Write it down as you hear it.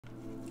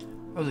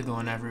How's it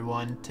going,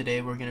 everyone?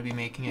 Today we're going to be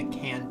making a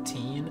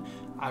canteen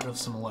out of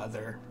some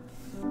leather.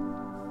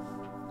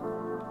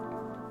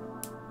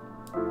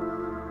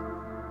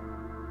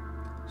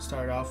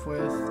 Start off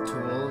with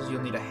tools.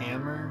 You'll need a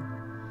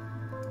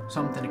hammer,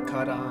 something to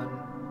cut on,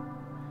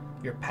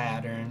 your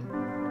pattern,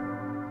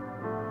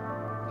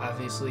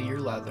 obviously your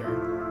leather.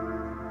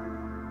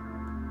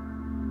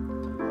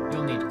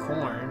 You'll need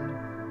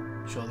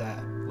corn, show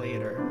that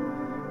later.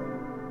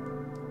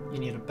 You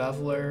need a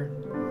beveler,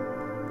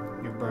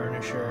 your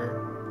burnisher,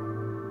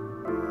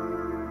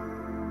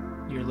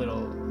 your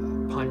little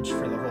punch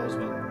for the holes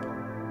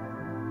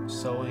when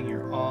sewing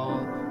your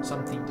awl,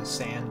 something to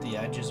sand the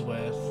edges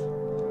with.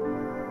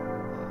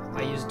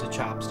 I used a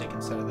chopstick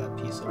instead of that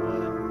piece of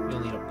wood. You'll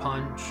need a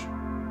punch,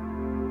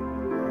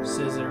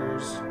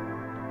 scissors,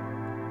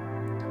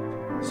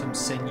 some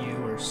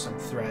sinew or some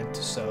thread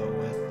to sew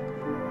with,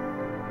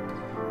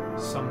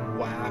 some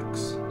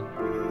wax,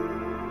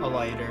 a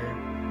lighter,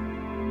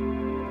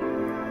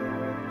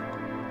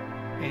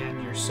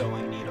 and your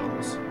sewing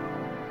needles.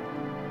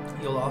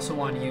 You'll also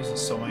want to use a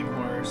sewing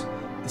horse.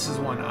 This is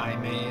one I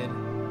made.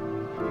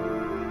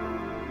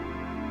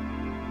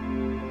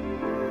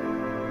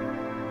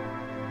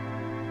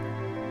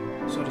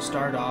 So to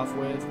start off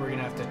with, we're going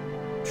to have to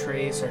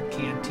trace our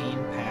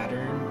canteen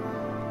pattern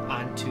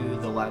onto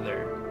the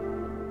leather.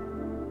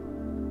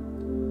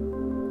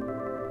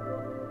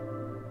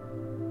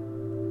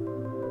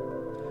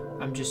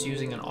 I'm just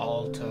using an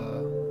awl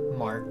to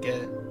mark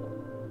it.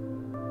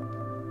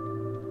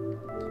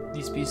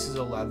 These pieces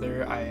of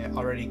leather I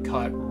already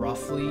cut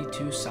roughly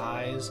to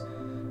size.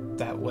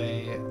 That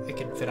way it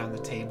can fit on the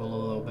table a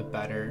little bit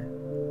better.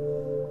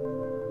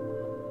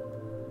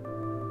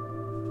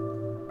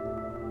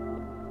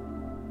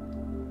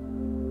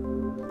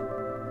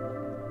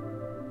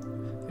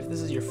 If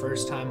this is your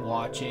first time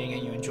watching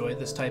and you enjoy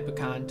this type of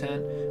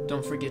content,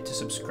 don't forget to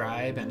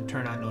subscribe and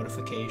turn on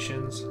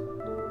notifications.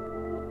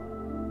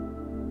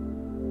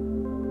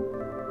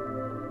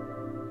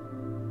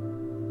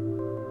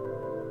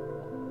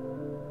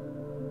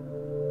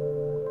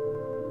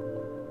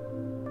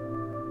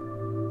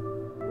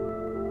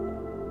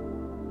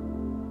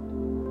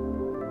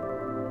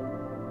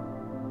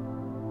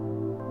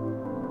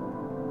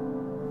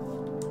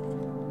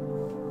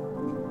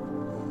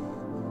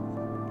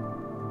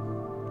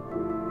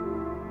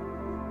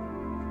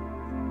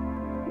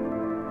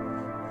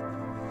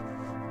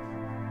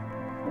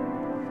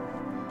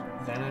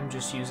 Then I'm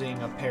just using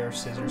a pair of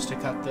scissors to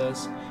cut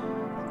this.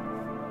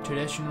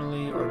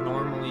 Traditionally or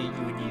normally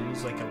you would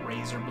use like a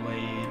razor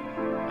blade,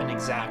 an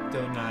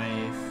X-Acto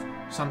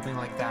knife, something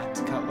like that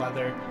to cut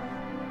leather.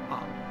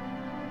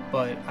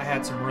 But I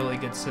had some really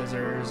good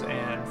scissors,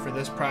 and for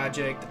this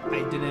project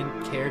I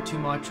didn't care too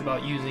much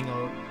about using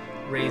a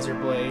razor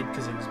blade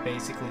because it was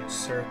basically a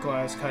circle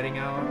I was cutting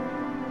out,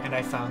 and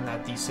I found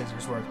that these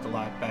scissors worked a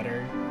lot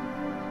better.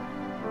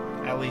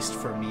 At least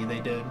for me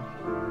they did.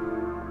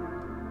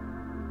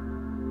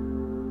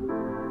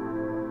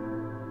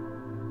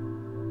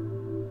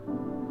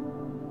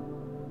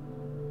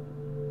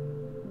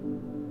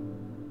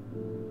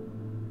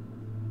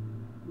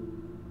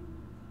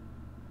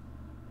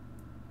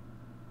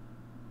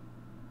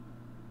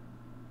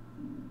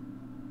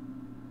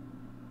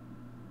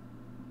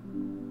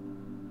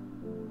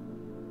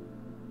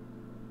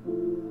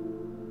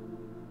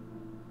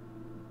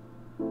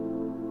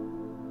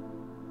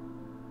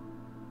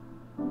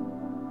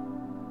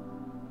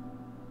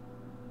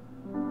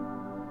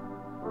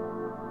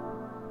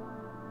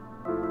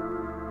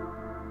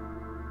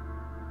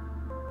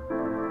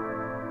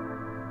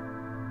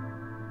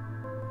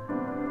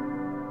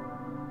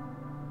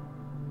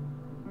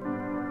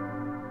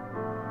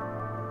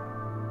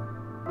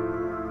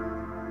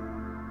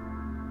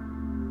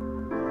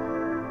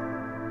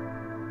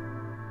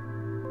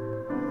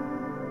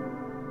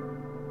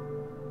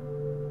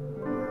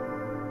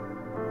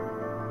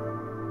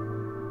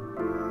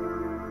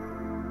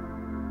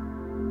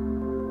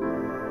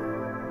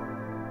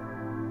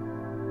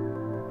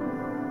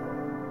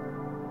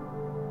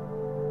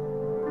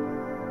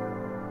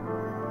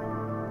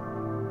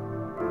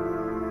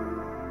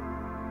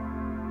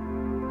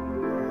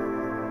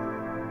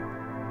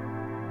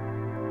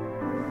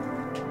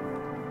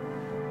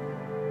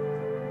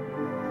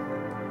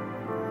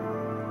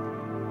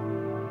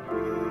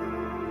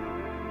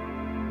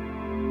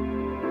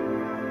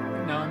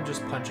 Now I'm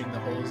just punching the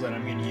holes that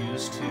I'm going to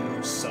use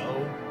to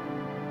sew.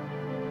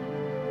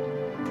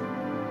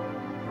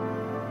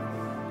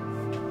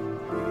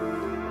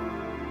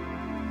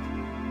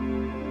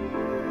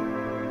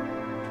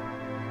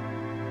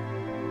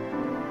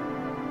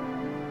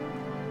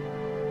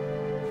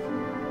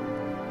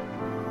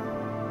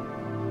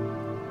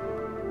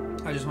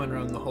 I just went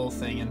around the whole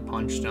thing and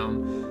punched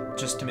them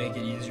just to make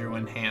it easier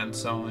when hand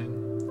sewing.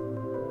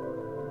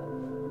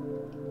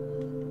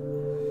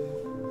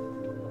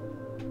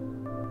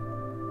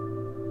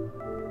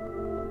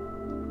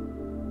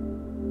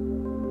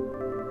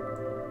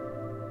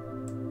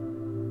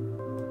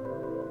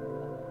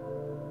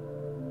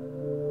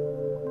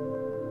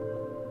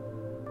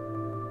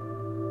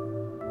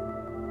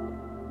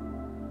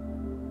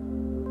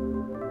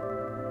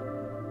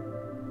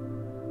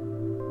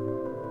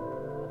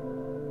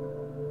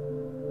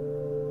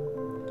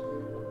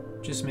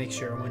 Just make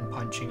sure when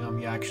punching them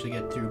you actually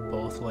get through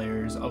both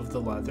layers of the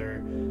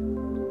leather.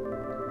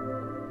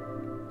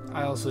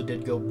 I also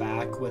did go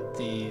back with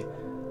the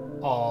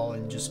awl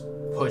and just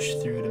push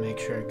through to make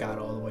sure it got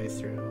all the way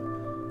through.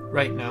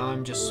 Right now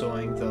I'm just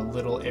sewing the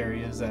little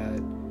areas that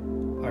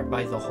are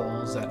by the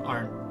holes that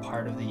aren't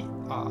part of the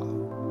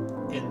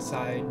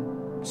inside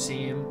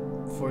seam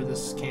for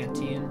this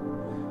canteen.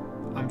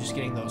 I'm just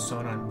getting those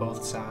sewn on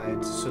both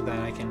sides so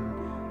that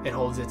it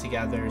holds it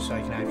together, so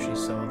I can actually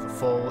sew the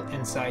full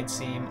inside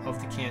seam of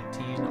the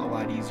canteen a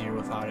lot easier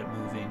without it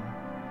moving.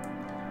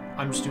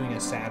 I'm just doing a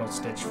saddle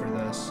stitch for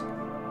this.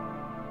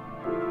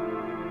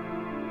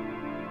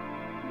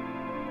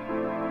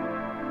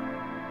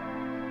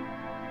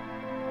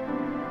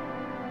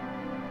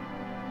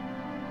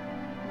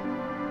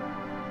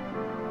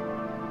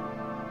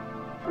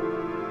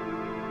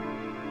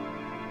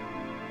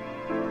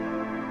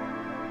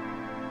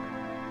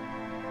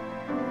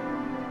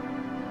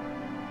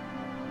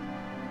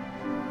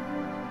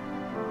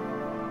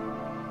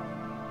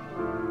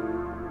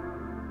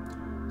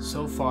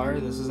 So far,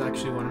 this is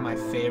actually one of my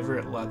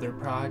favorite leather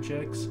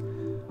projects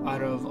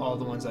out of all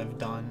the ones I've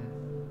done.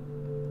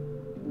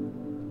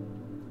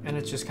 And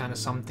it's just kind of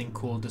something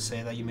cool to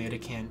say that you made a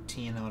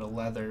canteen out of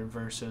leather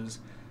versus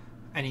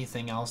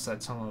anything else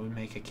that someone would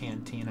make a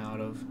canteen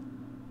out of.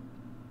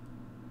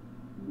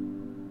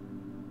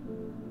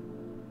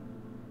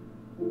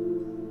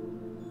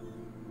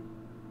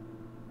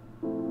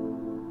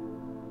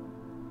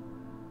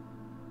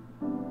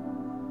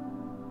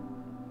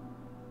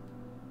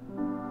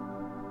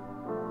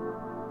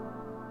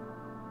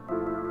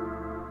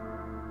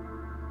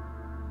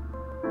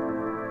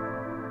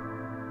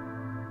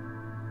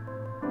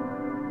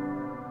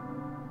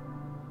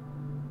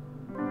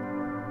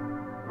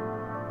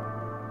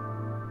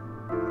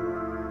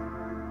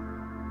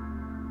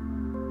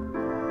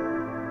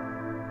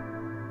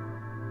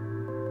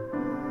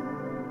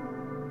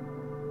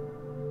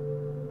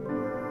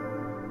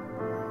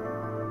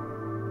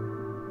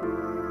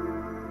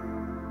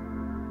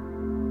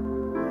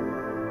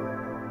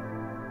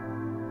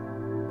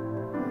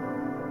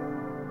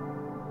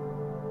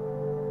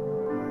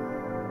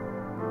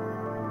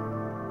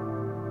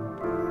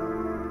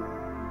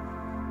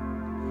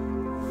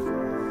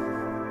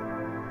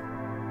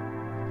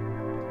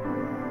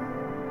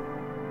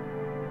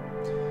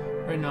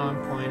 Right now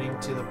I'm pointing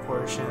to the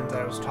portions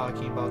that I was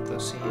talking about, the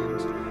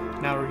seams.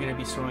 Now we're going to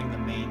be sewing the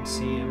main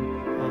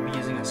seam. I'll be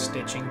using a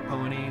stitching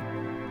pony.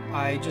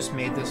 I just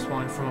made this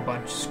one from a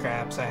bunch of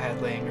scraps I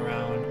had laying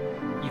around.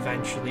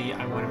 Eventually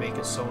I want to make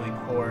a sewing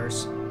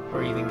horse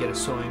or even get a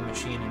sewing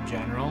machine in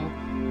general.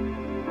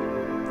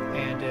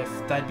 And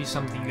if that'd be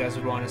something you guys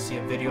would want to see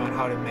a video on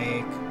how to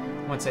make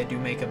once I do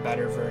make a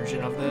better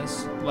version of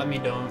this, let me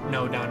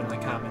know down in the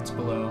comments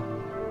below.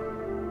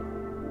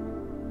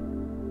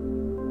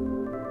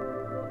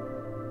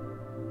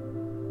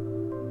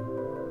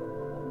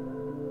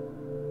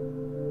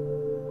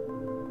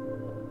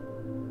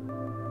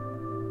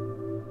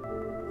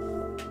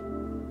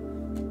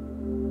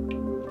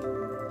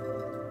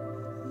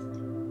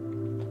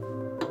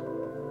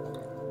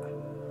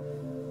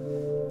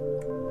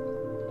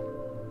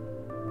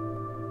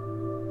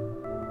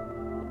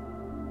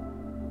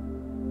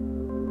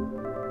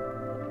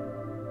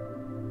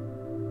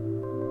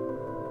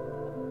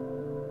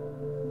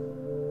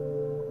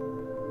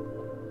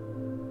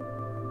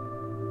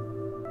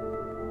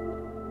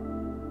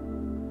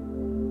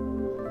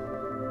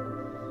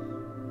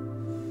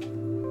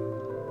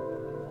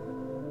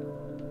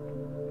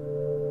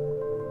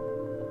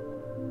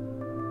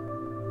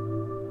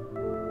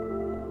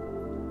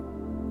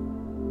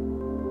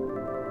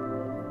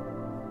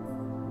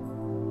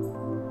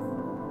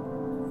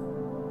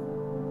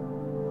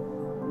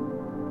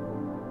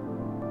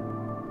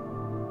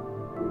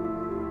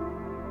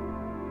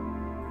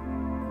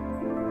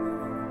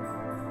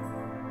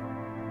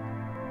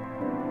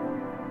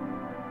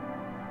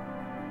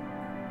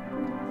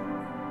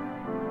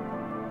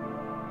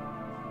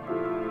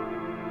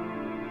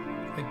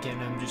 Again,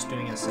 I'm just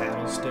doing a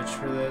saddle stitch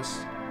for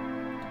this.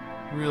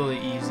 Really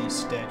easy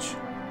stitch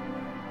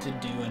to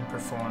do and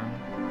perform.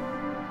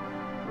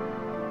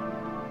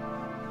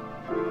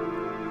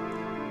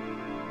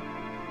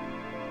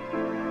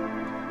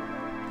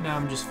 Now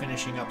I'm just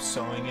finishing up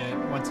sewing it.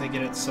 Once I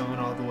get it sewn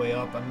all the way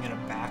up, I'm going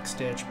to back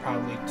stitch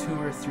probably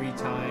 2 or 3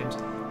 times,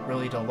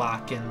 really to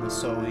lock in the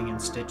sewing and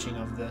stitching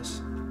of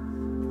this.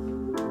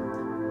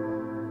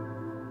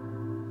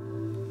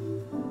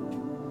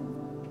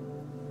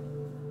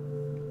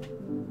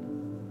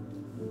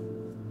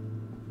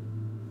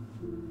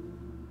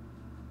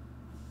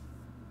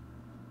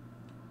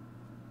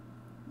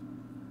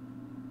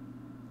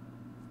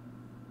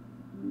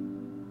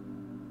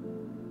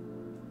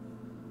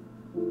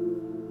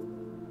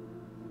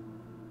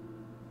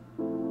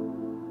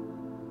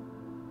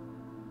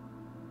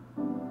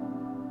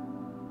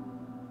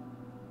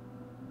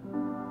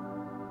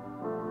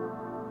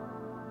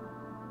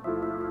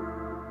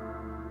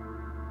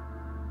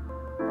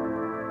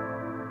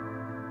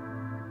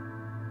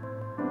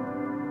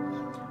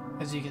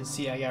 As you can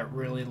see, I got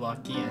really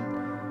lucky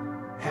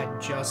and had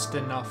just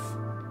enough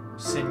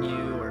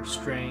sinew or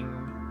string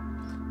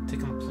to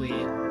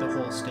complete the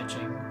whole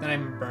stitching. Then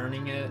I'm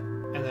burning it,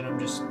 and then I'm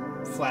just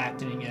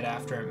flattening it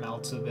after it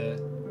melts a bit.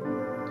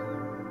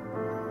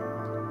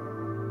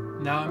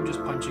 Now I'm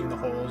just punching the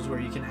holes where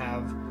you can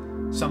have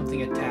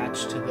something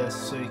attached to this,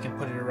 so you can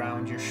put it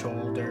around your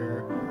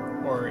shoulder,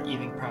 or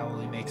even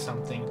probably make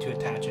something to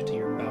attach it to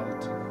your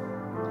belt.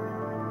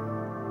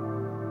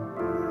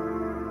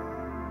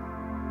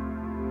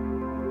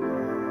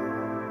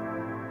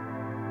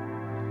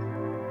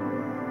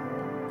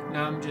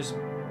 Now I'm just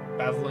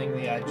beveling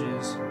the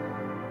edges.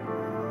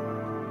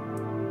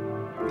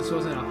 This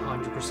wasn't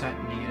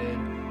 100%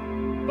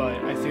 needed,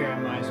 but I figure I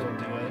might as well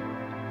do it.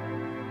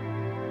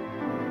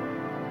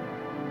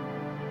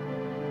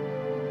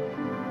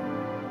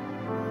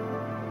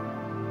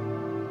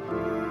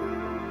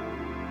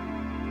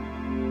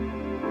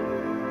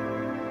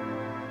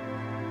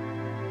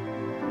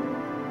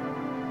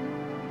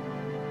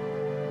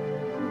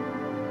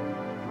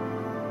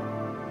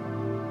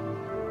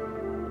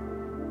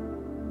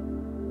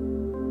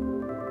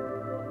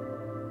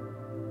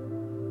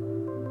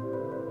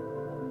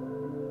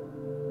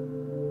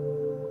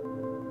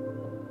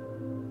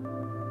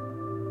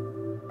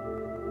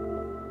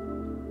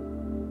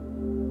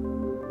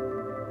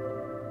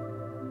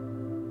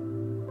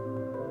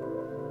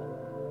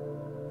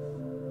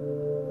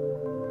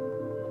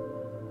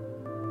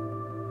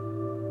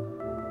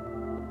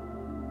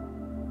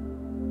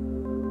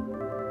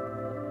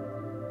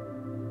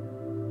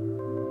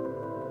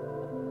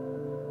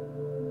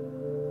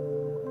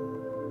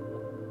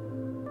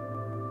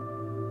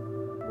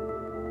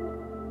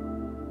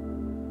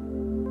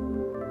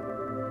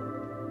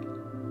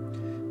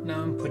 Now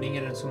I'm putting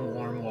it in some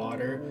warm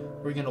water.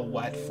 We're gonna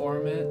wet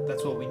form it.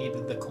 That's what we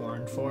needed the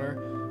corn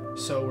for.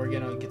 So we're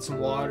gonna get some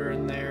water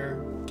in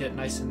there, get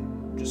nice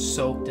and just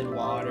soaked in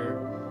water.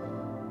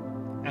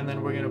 And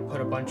then we're gonna put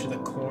a bunch of the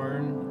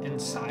corn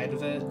inside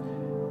of it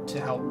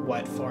to help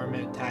wet form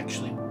it, to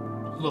actually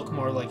look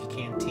more like a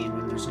canteen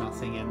when there's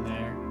nothing in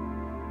there.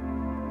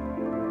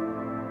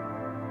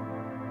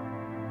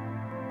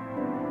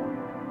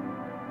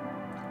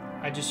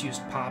 I just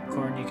used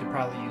popcorn. You could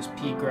probably use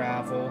pea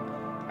gravel.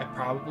 I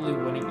probably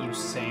wouldn't use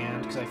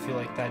sand because I feel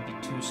like that'd be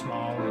too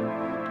small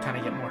and kind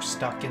of get more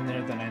stuck in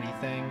there than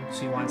anything.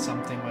 So you want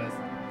something with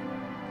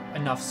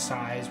enough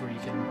size where you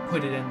can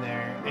put it in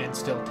there and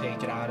still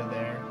take it out of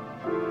there.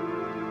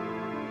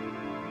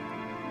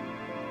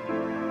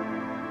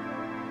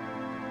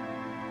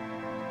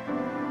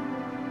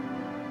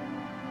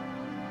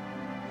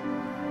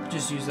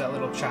 Just use that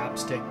little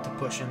chopstick to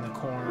push in the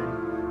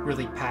corn,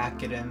 really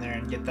pack it in there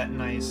and get that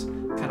nice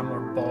kind of more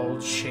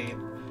bulge shape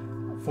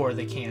for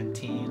the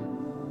canteen.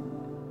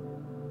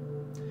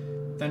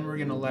 Then we're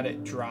gonna let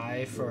it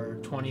dry for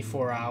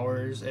 24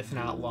 hours, if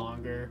not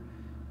longer.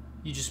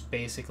 You just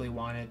basically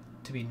want it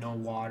to be no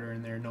water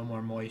in there, no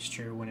more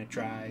moisture when it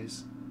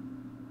dries.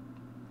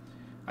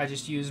 I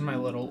just use my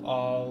little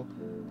awl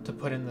to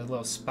put in the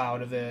little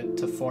spout of it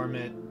to form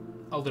it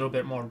a little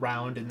bit more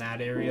round in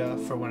that area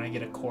for when I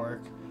get a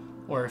cork,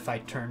 or if I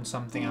turn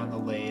something on the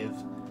lathe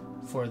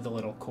for the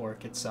little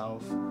cork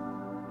itself.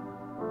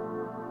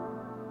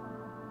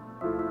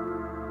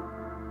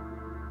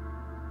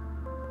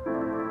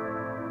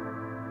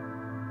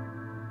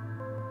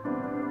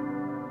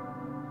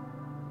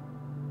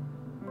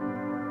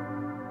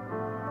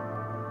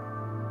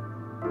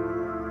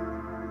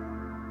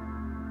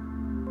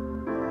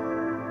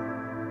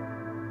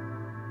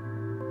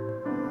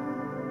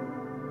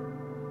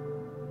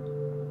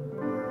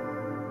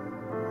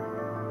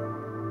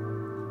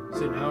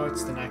 So now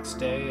it's the next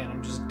day and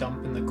I'm just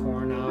dumping the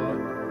corn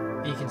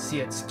out. You can see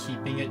it's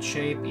keeping its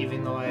shape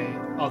even though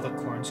all the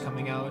corn's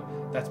coming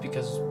out. That's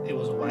because it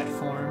was wet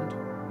formed.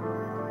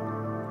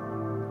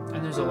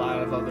 And there's a lot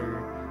of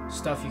other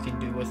stuff you can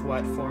do with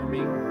wet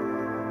forming.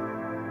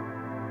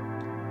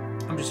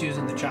 I'm just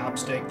using the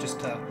chopstick just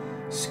to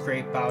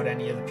scrape out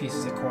any of the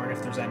pieces of corn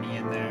if there's any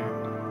in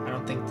there. I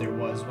don't think there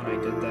was when I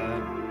did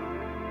that.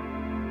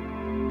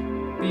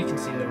 But you can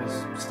see that it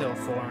was still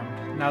formed.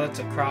 Now that's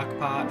a crock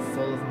pot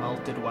full of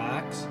melted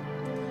wax.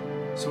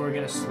 So we're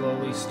gonna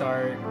slowly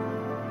start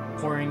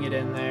pouring it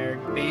in there,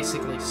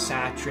 basically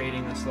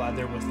saturating this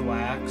leather with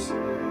wax.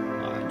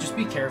 Just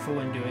be careful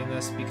when doing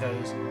this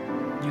because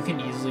you can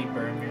easily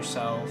burn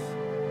yourself.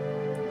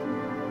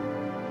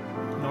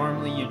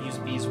 Normally you'd use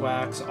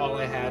beeswax. All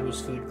I had was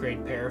food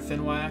grade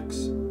paraffin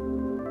wax.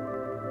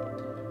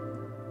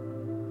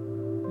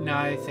 Now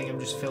I think I'm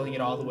just filling it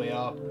all the way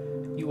up.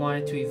 You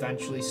want it to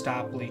eventually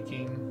stop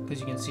leaking because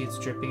you can see it's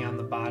dripping on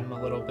the bottom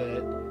a little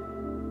bit.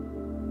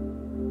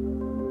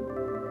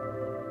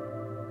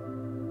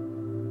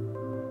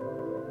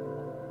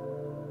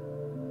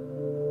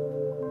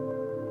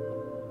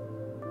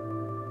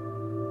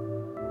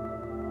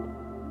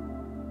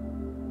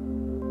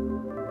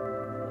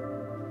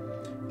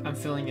 I'm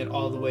filling it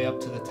all the way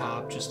up to the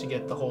top just to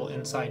get the whole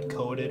inside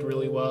coated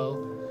really well.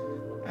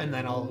 and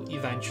then I'll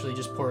eventually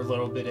just pour a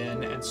little bit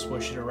in and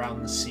swish it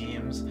around the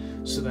seams,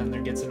 so then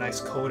there gets a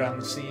nice coat on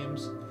the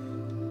seams.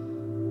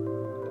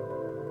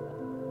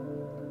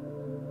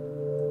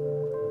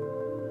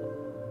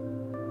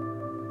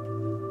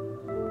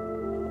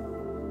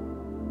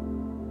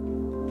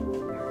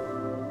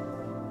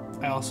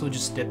 I also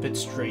just dip it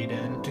straight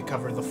in to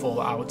cover the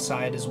full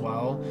outside as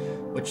well,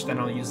 which then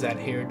I'll use that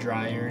hair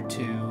dryer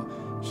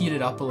to heat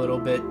it up a little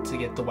bit to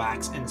get the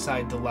wax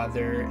inside the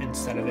leather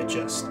instead of it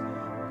just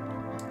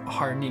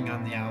hardening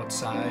on the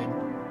outside.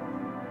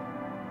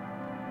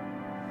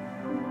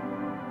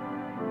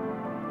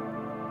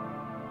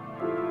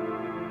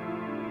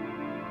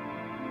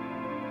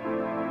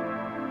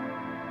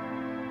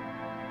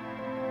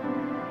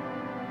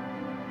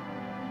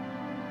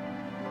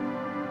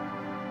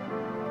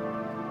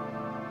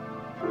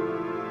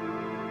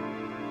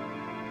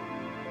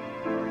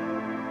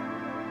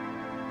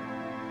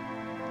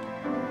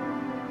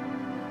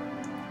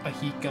 A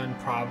heat gun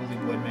probably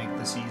would make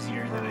this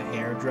easier than a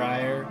hair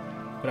dryer,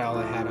 but all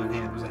I had on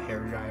hand was a hair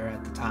dryer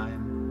at the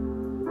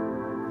time.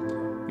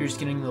 You're just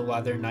getting the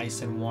leather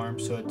nice and warm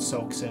so it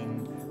soaks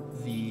in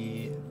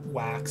the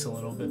wax a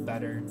little bit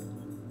better.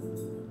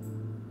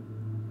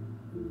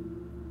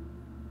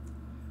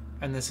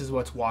 And this is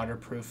what's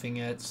waterproofing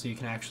it, so you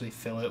can actually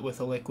fill it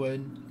with a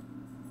liquid.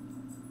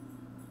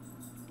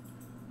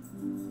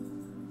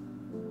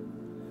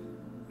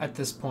 At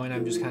this point,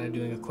 I'm just kind of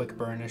doing a quick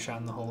burnish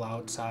on the whole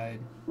outside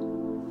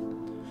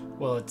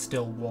while it's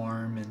still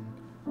warm and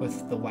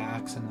with the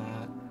wax and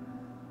that.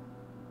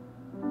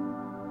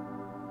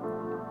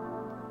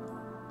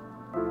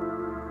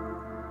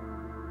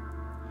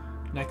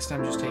 Next,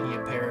 I'm just taking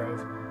a pair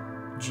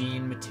of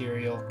jean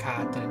material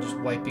cotton and just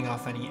wiping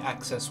off any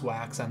excess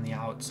wax on the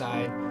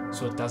outside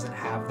so it doesn't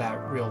have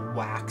that real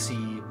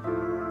waxy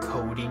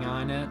coating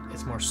on it.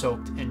 It's more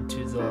soaked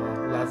into the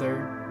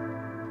leather.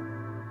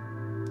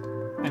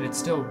 And it's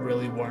still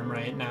really warm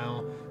right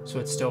now, so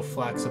it's still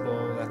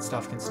flexible. That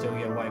stuff can still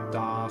get wiped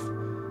off.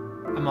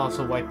 I'm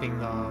also wiping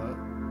the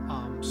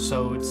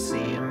sewed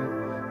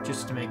seam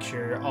just to make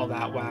sure all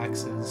that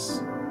wax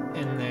is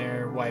in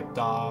there, wiped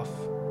off.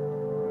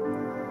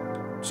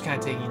 Just kind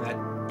of taking that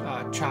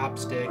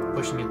chopstick,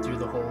 pushing it through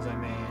the holes I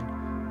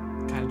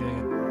made. Kind of doing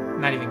it,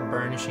 not even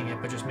burnishing it,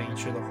 but just making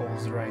sure the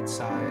hole's the right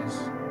size.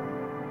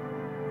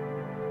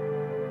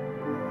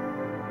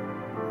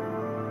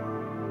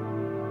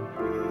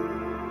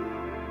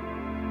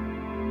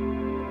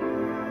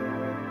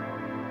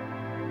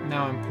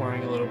 Now I'm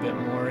pouring a little bit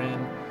more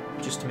in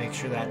just to make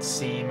sure that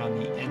seam on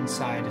the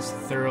inside is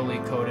thoroughly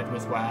coated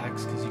with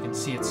wax, because you can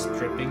see it's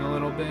dripping a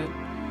little bit.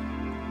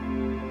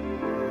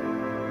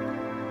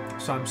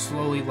 So I'm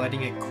slowly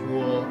letting it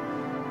cool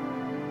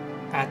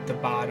at the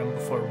bottom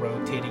before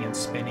rotating and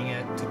spinning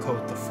it to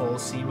coat the full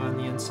seam on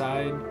the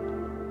inside.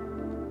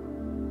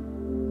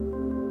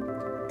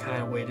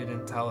 Kind of waited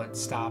until it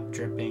stopped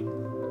dripping.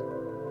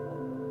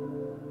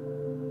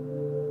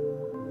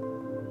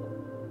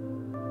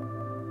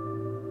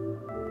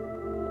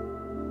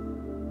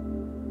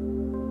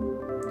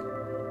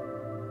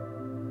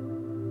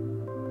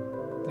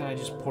 Then I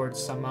just poured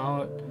some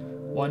out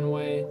one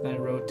way, then I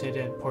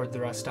rotated and poured the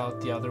rest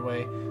out the other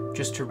way,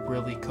 just to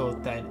really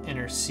coat that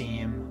inner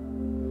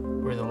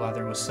seam where the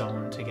leather was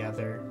sewn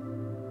together.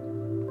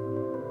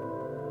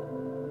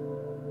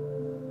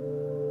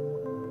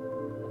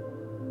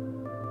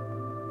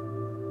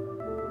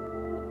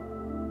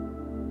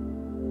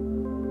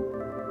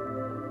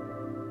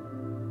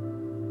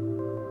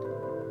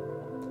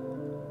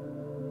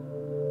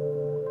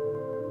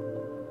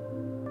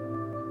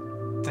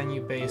 Then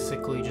you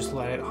basically just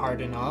let it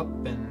harden up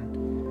and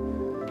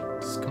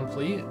it's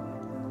complete.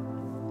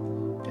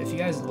 If you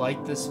guys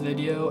like this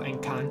video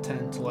and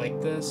content like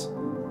this,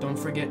 don't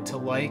forget to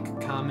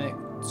like,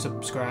 comment,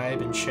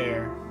 subscribe, and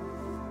share.